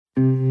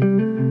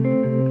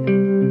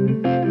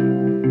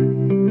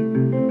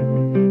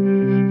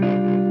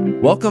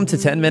Welcome to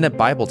 10-Minute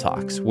Bible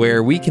Talks,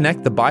 where we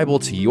connect the Bible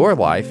to your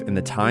life in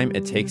the time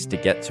it takes to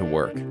get to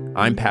work.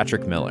 I'm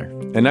Patrick Miller.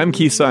 And I'm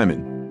Keith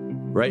Simon.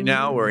 Right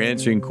now, we're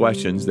answering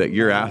questions that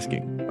you're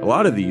asking. A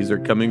lot of these are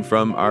coming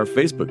from our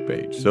Facebook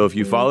page. So if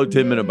you follow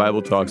 10-Minute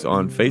Bible Talks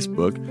on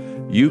Facebook,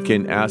 you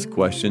can ask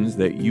questions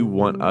that you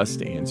want us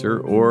to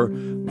answer or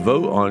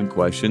vote on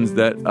questions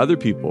that other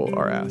people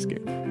are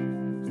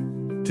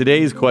asking.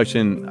 Today's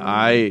question,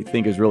 I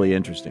think, is really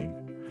interesting.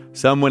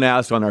 Someone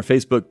asked on our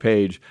Facebook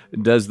page,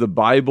 does the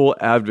Bible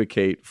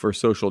advocate for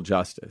social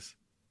justice?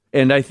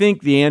 And I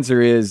think the answer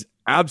is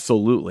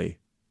absolutely.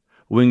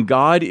 When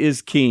God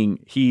is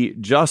king, he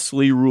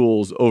justly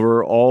rules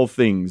over all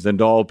things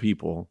and all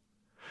people.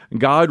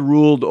 God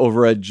ruled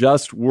over a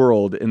just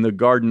world in the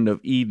Garden of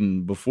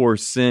Eden before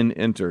sin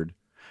entered.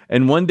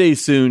 And one day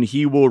soon,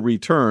 he will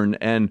return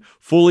and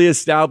fully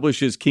establish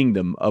his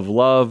kingdom of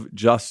love,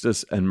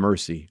 justice, and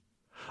mercy.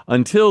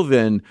 Until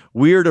then,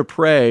 we are to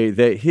pray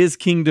that his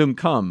kingdom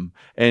come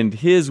and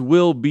his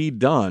will be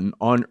done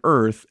on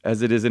earth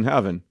as it is in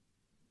heaven.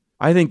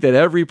 I think that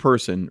every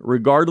person,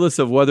 regardless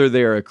of whether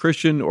they are a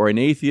Christian or an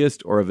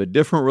atheist or of a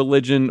different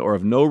religion or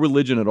of no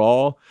religion at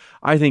all,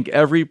 I think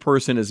every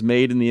person is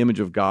made in the image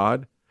of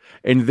God.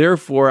 And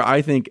therefore,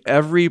 I think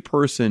every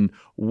person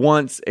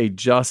wants a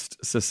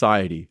just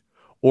society,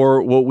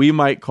 or what we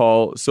might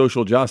call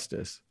social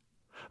justice.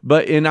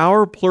 But in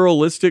our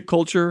pluralistic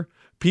culture,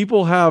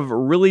 people have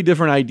really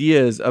different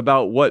ideas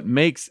about what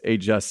makes a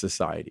just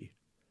society.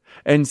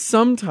 And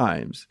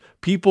sometimes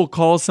people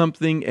call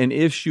something an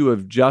issue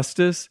of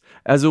justice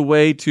as a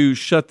way to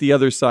shut the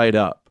other side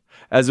up,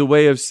 as a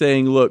way of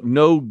saying, look,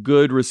 no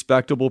good,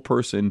 respectable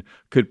person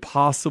could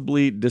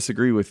possibly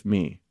disagree with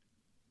me.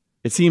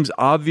 It seems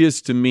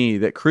obvious to me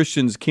that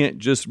Christians can't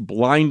just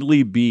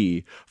blindly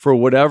be for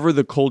whatever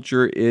the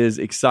culture is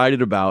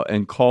excited about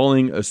and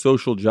calling a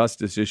social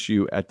justice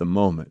issue at the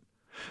moment.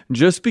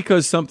 Just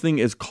because something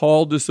is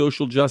called a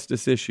social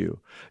justice issue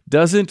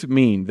doesn't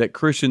mean that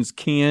Christians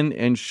can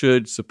and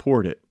should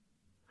support it.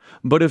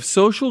 But if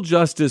social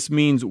justice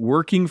means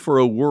working for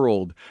a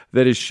world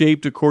that is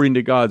shaped according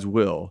to God's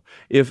will,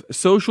 if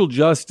social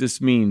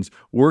justice means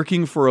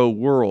working for a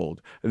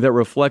world that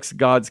reflects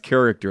God's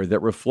character, that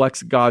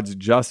reflects God's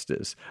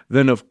justice,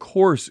 then of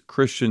course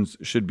Christians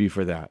should be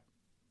for that.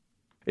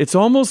 It's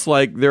almost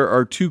like there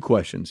are two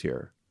questions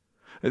here.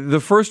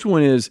 The first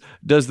one is,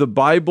 does the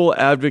Bible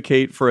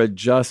advocate for a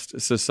just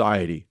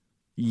society?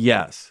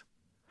 Yes.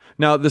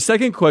 Now, the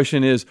second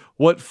question is,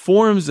 what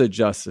forms a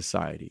just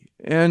society?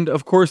 And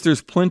of course,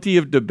 there's plenty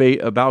of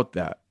debate about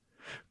that.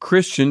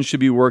 Christians should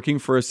be working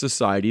for a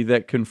society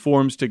that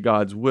conforms to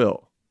God's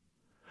will.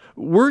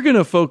 We're going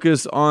to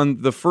focus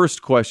on the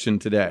first question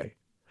today.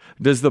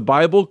 Does the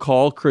Bible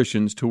call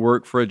Christians to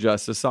work for a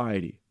just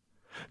society?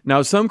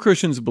 Now, some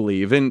Christians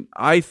believe, and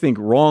I think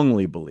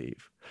wrongly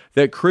believe,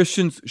 that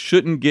Christians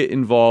shouldn't get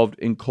involved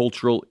in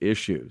cultural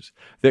issues,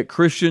 that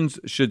Christians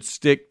should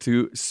stick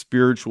to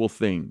spiritual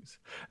things,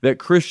 that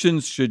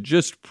Christians should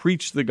just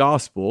preach the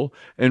gospel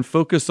and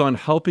focus on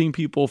helping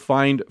people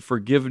find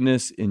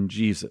forgiveness in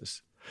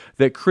Jesus,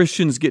 that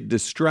Christians get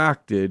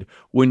distracted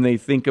when they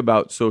think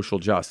about social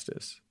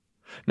justice.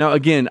 Now,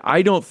 again,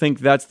 I don't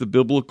think that's the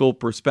biblical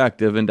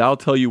perspective, and I'll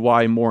tell you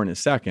why more in a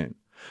second.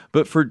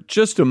 But for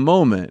just a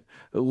moment,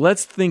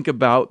 let's think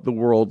about the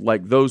world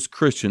like those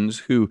Christians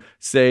who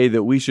say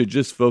that we should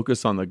just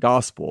focus on the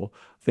gospel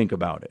think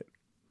about it.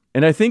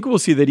 And I think we'll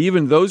see that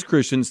even those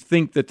Christians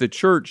think that the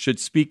church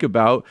should speak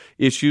about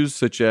issues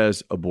such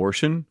as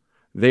abortion.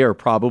 They are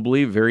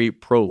probably very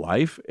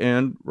pro-life,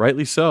 and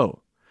rightly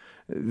so.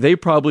 They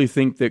probably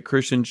think that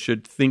Christians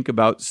should think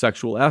about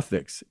sexual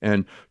ethics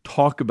and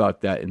talk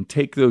about that and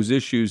take those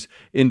issues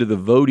into the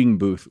voting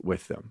booth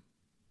with them,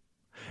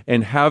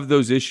 and have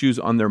those issues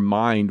on their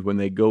mind when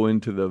they go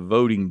into the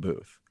voting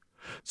booth.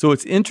 So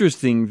it's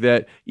interesting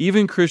that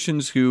even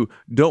Christians who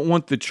don't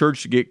want the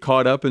church to get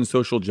caught up in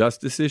social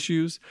justice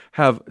issues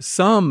have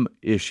some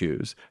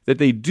issues that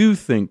they do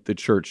think the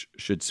church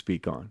should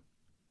speak on.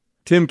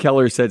 Tim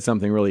Keller said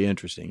something really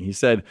interesting. He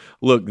said,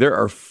 look, there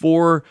are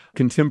 4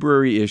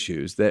 contemporary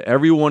issues that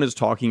everyone is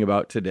talking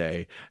about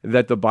today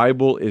that the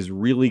Bible is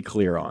really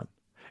clear on.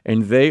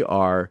 And they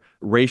are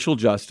racial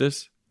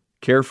justice,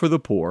 care for the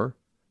poor,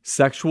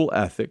 sexual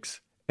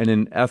ethics, and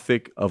an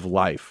ethic of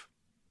life.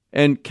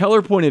 And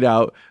Keller pointed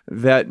out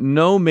that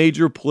no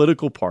major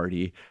political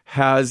party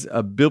has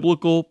a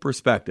biblical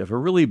perspective, a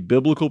really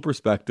biblical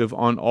perspective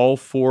on all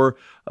 4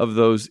 of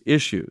those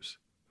issues.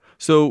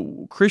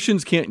 So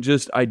Christians can't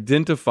just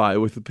identify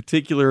with a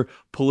particular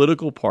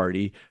political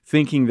party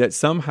thinking that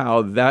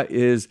somehow that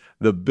is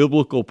the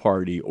biblical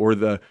party or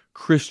the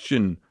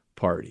Christian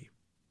party.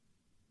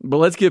 But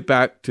let's get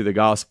back to the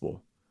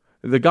gospel.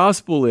 The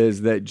gospel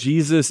is that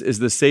Jesus is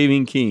the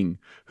saving king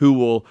who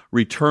will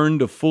return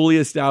to fully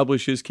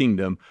establish his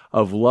kingdom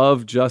of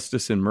love,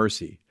 justice, and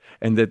mercy,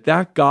 and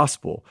that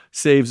gospel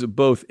saves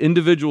both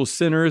individual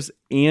sinners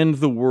and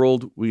the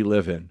world we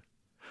live in.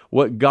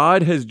 What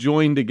God has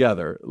joined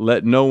together,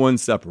 let no one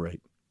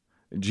separate.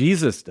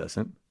 Jesus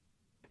doesn't.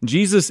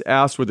 Jesus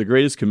asked what the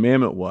greatest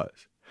commandment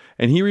was,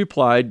 And he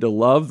replied, to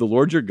love the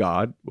Lord your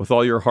God with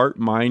all your heart,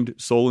 mind,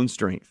 soul, and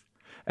strength,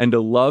 and to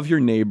love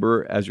your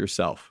neighbor as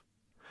yourself.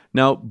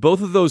 Now,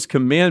 both of those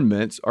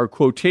commandments are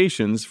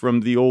quotations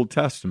from the Old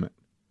Testament.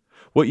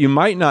 What you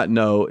might not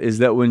know is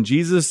that when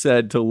Jesus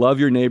said to love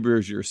your neighbor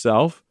as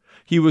yourself,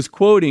 he was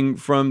quoting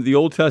from the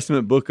Old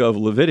Testament book of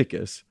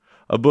Leviticus,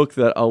 a book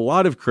that a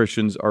lot of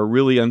Christians are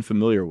really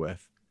unfamiliar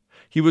with.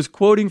 He was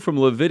quoting from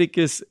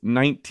Leviticus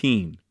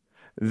 19.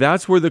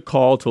 That's where the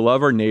call to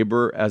love our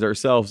neighbor as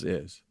ourselves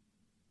is.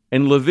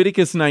 And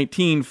Leviticus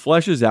 19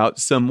 fleshes out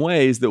some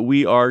ways that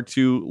we are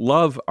to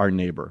love our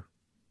neighbor.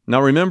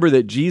 Now remember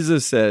that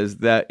Jesus says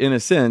that, in a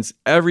sense,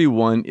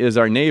 everyone is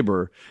our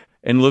neighbor.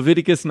 And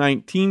Leviticus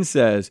 19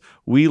 says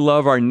we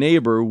love our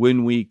neighbor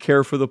when we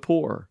care for the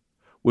poor,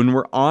 when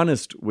we're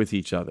honest with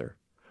each other,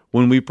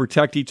 when we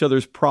protect each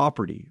other's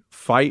property,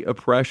 fight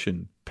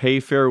oppression,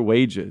 pay fair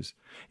wages,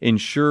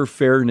 ensure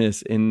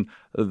fairness in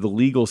the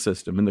legal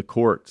system, in the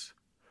courts.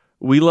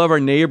 We love our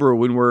neighbor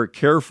when we're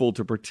careful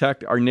to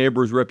protect our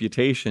neighbor's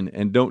reputation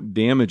and don't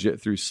damage it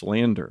through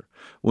slander,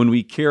 when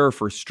we care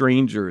for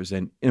strangers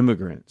and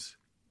immigrants.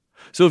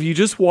 So if you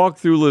just walk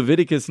through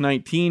Leviticus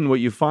 19, what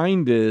you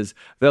find is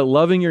that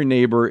loving your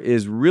neighbor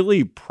is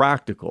really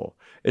practical.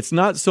 It's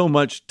not so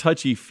much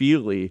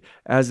touchy-feely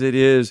as it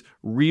is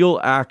real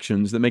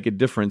actions that make a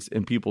difference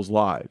in people's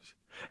lives.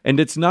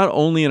 And it's not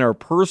only in our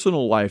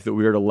personal life that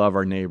we are to love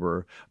our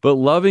neighbor, but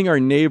loving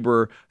our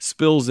neighbor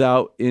spills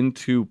out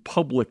into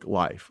public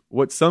life,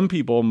 what some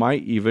people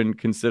might even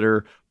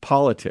consider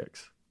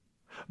politics.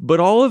 But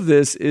all of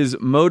this is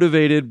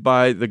motivated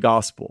by the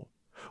gospel.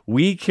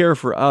 We care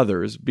for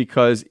others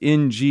because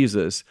in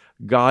Jesus,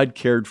 God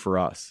cared for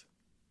us.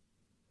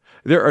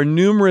 There are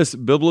numerous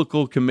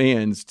biblical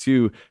commands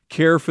to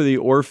care for the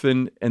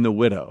orphan and the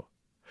widow.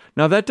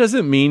 Now, that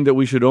doesn't mean that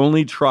we should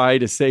only try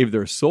to save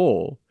their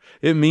soul.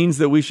 It means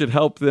that we should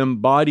help them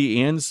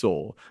body and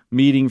soul,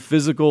 meeting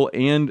physical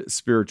and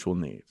spiritual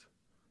needs.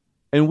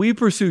 And we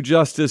pursue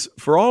justice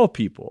for all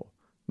people,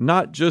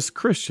 not just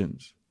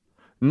Christians,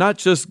 not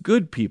just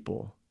good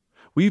people.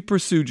 We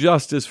pursue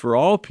justice for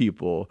all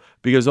people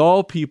because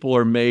all people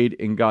are made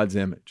in God's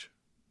image.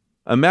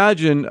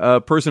 Imagine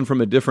a person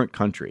from a different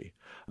country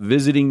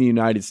visiting the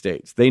United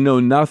States. They know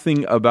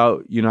nothing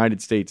about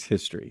United States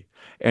history,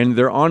 and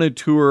they're on a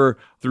tour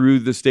through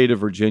the state of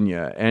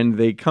Virginia, and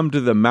they come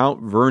to the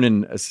Mount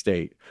Vernon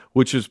estate,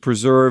 which is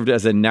preserved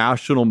as a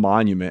national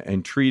monument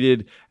and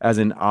treated as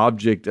an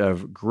object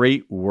of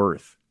great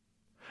worth.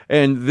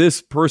 And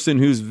this person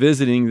who's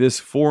visiting, this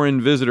foreign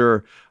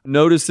visitor,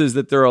 notices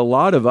that there are a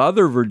lot of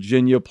other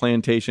Virginia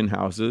plantation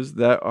houses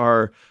that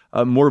are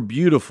more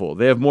beautiful.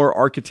 They have more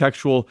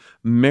architectural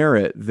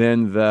merit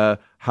than the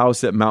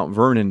house at Mount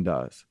Vernon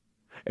does.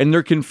 And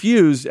they're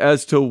confused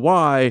as to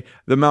why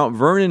the Mount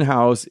Vernon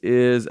house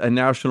is a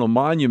national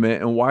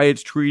monument and why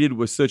it's treated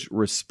with such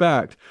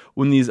respect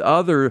when these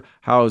other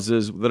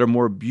houses that are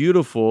more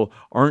beautiful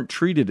aren't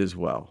treated as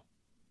well.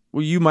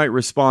 Well, you might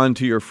respond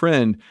to your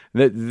friend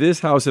that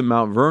this house in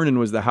Mount Vernon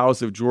was the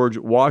house of George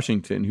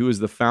Washington, who was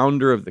the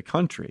founder of the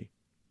country.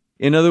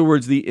 In other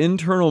words, the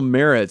internal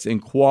merits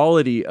and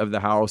quality of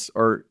the house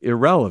are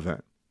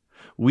irrelevant.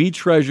 We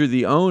treasure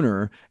the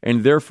owner,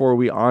 and therefore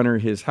we honor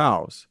his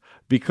house.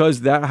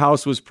 Because that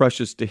house was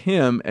precious to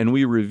him and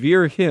we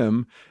revere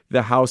him,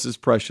 the house is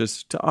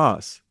precious to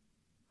us.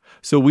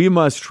 So we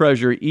must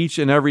treasure each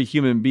and every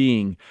human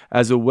being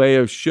as a way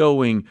of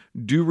showing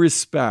due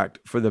respect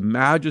for the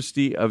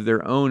majesty of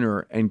their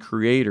owner and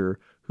creator,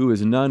 who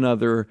is none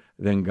other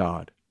than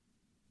God.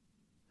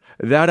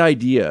 That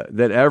idea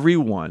that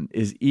everyone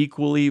is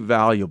equally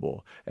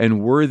valuable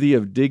and worthy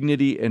of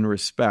dignity and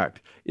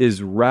respect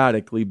is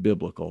radically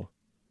biblical.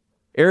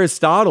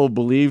 Aristotle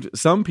believed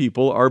some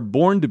people are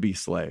born to be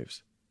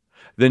slaves.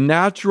 The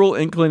natural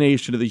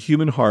inclination of the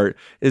human heart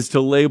is to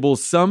label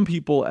some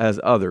people as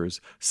others,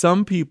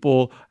 some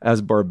people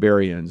as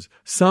barbarians,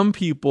 some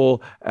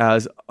people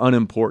as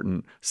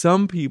unimportant,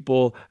 some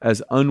people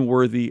as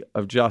unworthy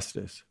of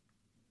justice.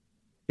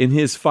 In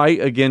his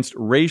fight against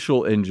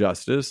racial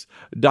injustice,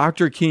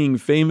 Dr. King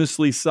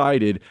famously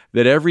cited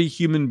that every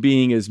human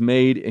being is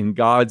made in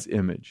God's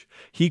image.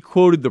 He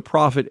quoted the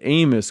prophet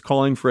Amos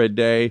calling for a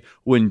day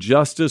when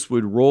justice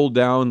would roll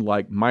down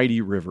like mighty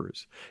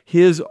rivers.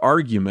 His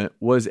argument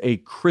was a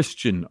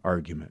Christian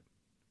argument.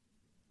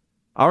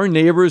 Our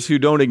neighbors who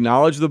don't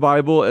acknowledge the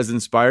Bible as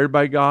inspired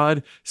by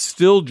God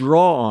still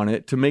draw on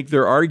it to make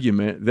their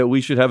argument that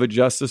we should have a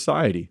just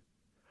society.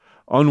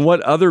 On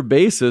what other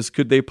basis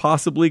could they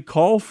possibly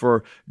call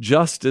for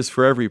justice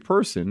for every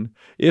person,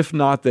 if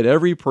not that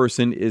every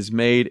person is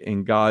made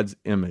in God's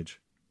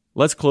image?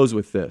 Let's close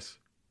with this.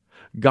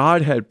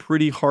 God had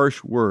pretty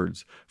harsh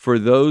words for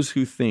those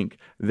who think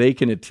they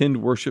can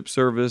attend worship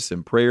service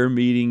and prayer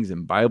meetings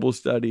and Bible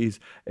studies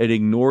and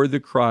ignore the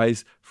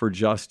cries for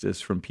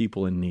justice from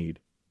people in need.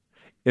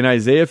 In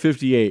Isaiah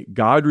 58,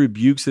 God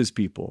rebukes his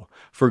people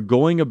for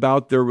going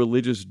about their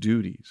religious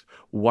duties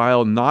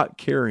while not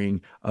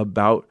caring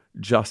about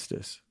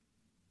justice.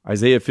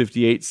 Isaiah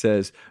 58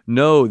 says,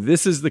 "No,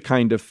 this is the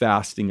kind of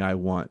fasting I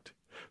want.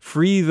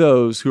 Free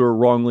those who are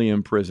wrongly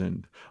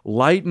imprisoned.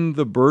 Lighten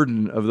the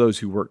burden of those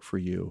who work for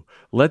you.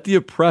 Let the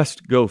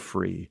oppressed go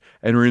free,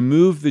 and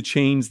remove the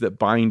chains that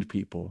bind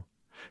people.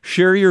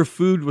 Share your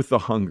food with the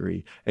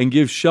hungry, and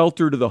give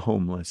shelter to the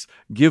homeless.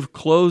 Give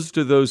clothes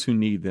to those who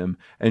need them,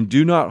 and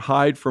do not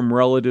hide from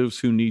relatives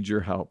who need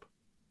your help.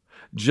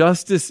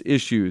 Justice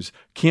issues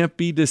can't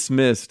be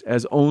dismissed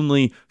as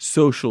only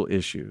social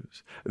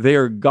issues. They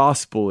are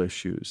gospel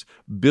issues,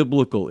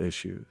 biblical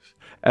issues.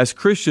 As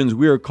Christians,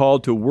 we are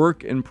called to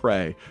work and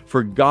pray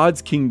for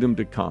God's kingdom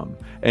to come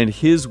and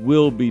His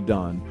will be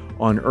done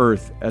on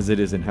earth as it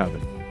is in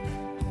heaven.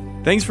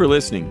 Thanks for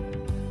listening.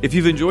 If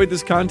you've enjoyed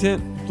this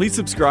content, please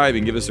subscribe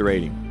and give us a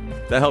rating.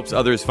 That helps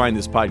others find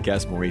this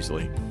podcast more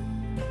easily.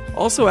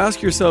 Also,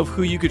 ask yourself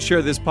who you could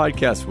share this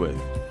podcast with.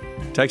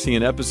 Texting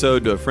an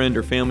episode to a friend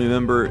or family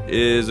member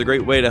is a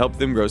great way to help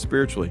them grow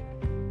spiritually.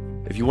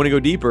 If you want to go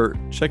deeper,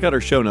 check out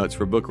our show notes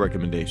for book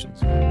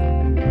recommendations.